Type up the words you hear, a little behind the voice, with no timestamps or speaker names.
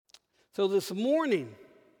So this morning,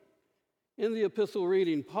 in the epistle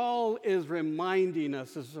reading, Paul is reminding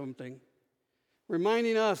us of something.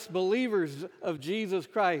 Reminding us, believers of Jesus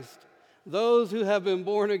Christ, those who have been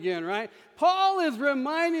born again, right? Paul is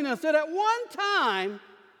reminding us that at one time,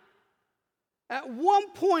 at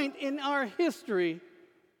one point in our history,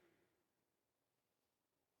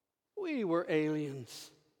 we were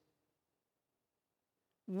aliens.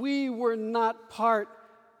 We were not part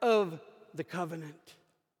of the covenant.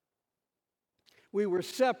 We were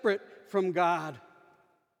separate from God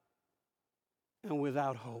and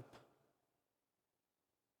without hope.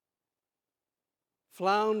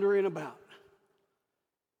 Floundering about.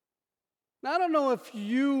 Now, I don't know if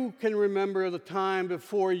you can remember the time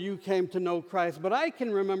before you came to know Christ, but I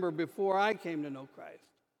can remember before I came to know Christ.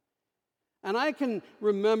 And I can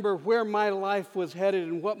remember where my life was headed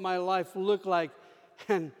and what my life looked like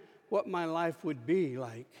and what my life would be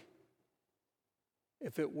like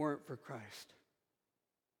if it weren't for Christ.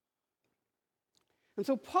 And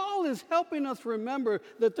so Paul is helping us remember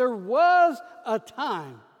that there was a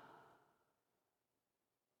time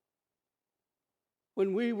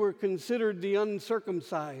when we were considered the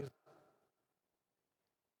uncircumcised,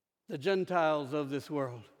 the Gentiles of this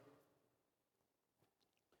world,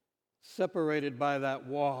 separated by that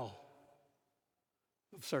wall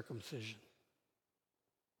of circumcision.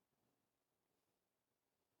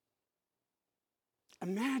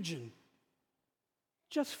 Imagine,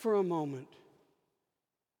 just for a moment,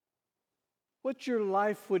 what your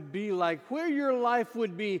life would be like, where your life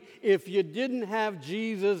would be if you didn't have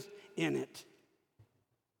Jesus in it.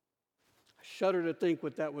 I shudder to think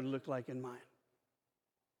what that would look like in mine.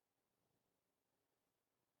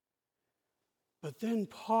 But then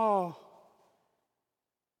Paul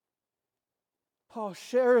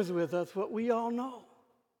shares with us what we all know,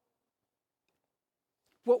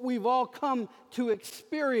 what we've all come to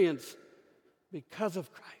experience because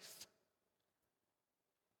of Christ.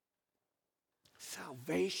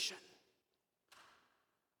 Salvation,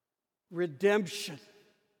 redemption,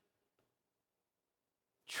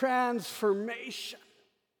 transformation,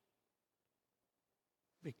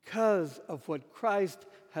 because of what Christ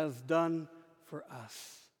has done for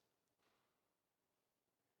us.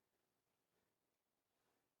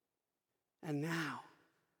 And now,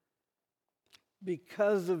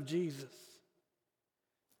 because of Jesus,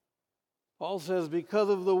 Paul says, because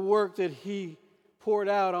of the work that he poured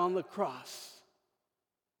out on the cross,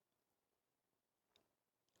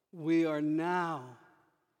 we are now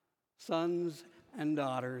sons and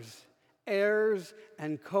daughters, heirs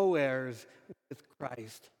and co-heirs with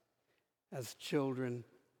Christ as children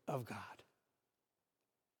of God.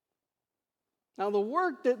 Now, the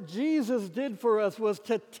work that Jesus did for us was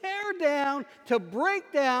to tear down, to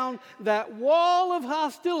break down that wall of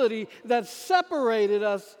hostility that separated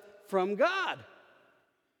us from God.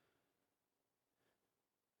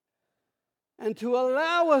 And to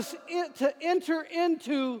allow us to enter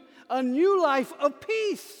into a new life of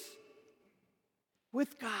peace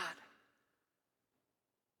with God.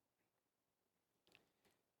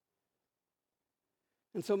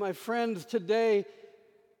 And so, my friends, today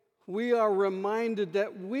we are reminded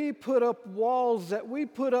that we put up walls, that we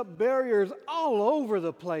put up barriers all over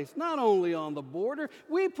the place, not only on the border.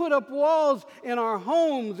 We put up walls in our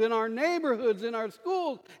homes, in our neighborhoods, in our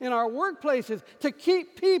schools, in our workplaces to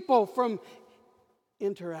keep people from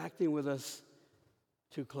interacting with us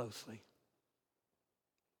too closely.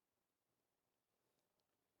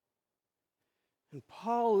 And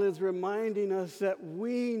Paul is reminding us that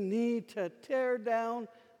we need to tear down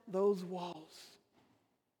those walls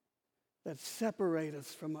that separate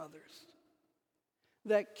us from others,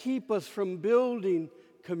 that keep us from building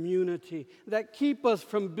community, that keep us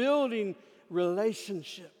from building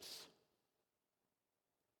relationships.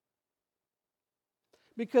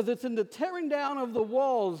 Because it's in the tearing down of the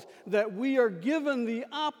walls that we are given the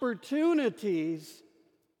opportunities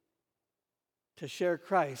to share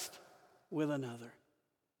Christ with another.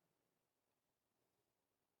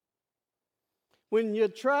 When you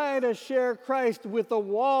try to share Christ with a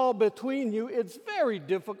wall between you, it's very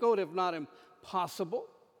difficult, if not impossible.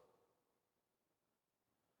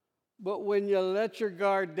 But when you let your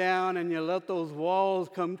guard down and you let those walls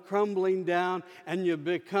come crumbling down and you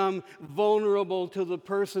become vulnerable to the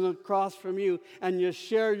person across from you and you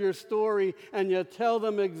share your story and you tell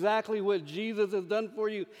them exactly what Jesus has done for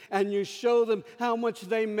you and you show them how much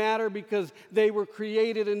they matter because they were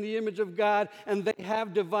created in the image of God and they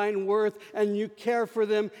have divine worth, and you care for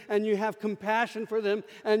them and you have compassion for them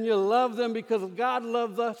and you love them because God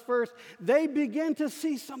loved us first, they begin to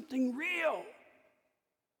see something real.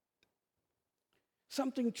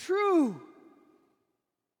 Something true.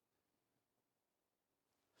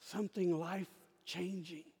 something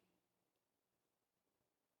life-changing.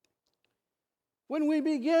 When we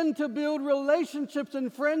begin to build relationships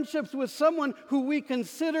and friendships with someone who we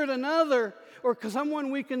considered another or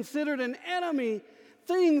someone we considered an enemy,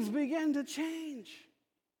 things begin to change.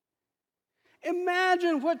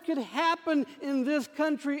 Imagine what could happen in this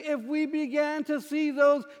country if we began to see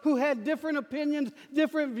those who had different opinions,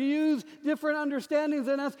 different views, different understandings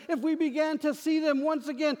than us, if we began to see them once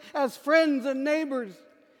again as friends and neighbors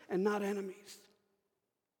and not enemies.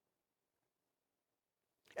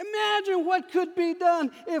 Imagine what could be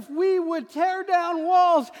done if we would tear down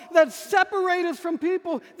walls that separate us from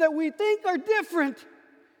people that we think are different.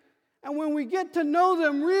 And when we get to know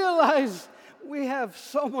them, realize we have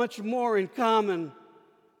so much more in common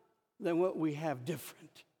than what we have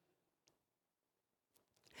different.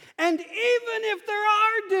 And even if there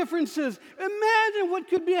are differences, imagine what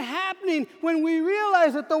could be happening when we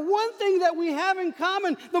realize that the one thing that we have in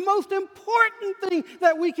common, the most important thing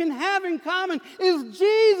that we can have in common is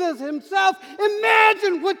Jesus himself.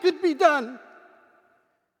 Imagine what could be done.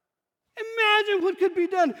 Imagine what could be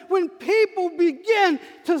done when people begin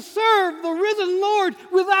to serve the risen Lord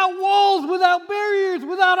without walls, without barriers,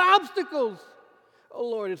 without obstacles. Oh,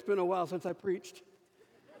 Lord, it's been a while since I preached.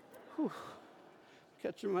 Whew.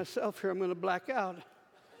 Catching myself here, I'm going to black out.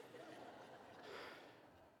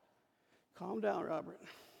 Calm down, Robert.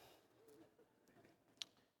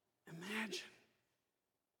 Imagine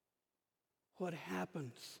what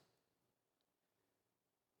happens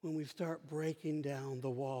when we start breaking down the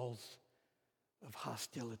walls of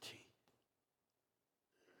hostility,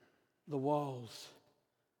 the walls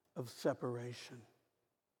of separation,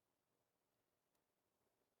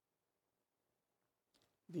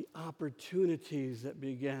 the opportunities that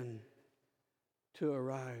begin to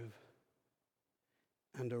arrive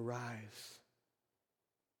and arise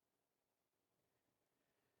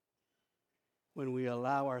when we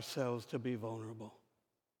allow ourselves to be vulnerable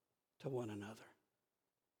to one another.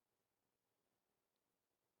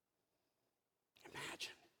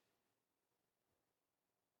 Imagine.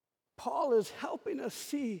 Paul is helping us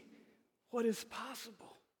see what is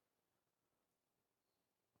possible.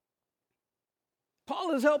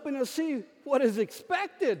 Paul is helping us see what is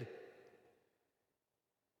expected.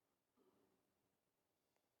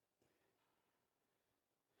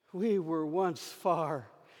 We were once far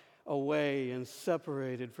away and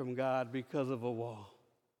separated from God because of a wall,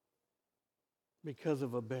 because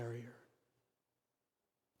of a barrier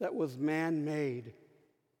that was man-made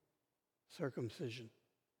circumcision.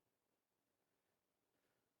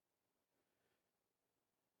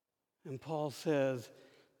 And Paul says,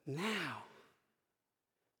 now,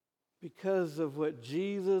 because of what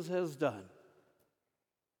Jesus has done,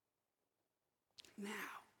 now,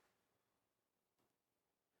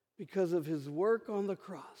 because of his work on the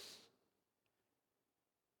cross,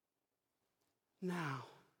 now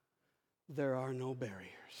there are no barriers.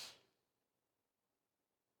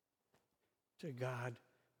 To God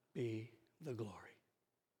be the glory.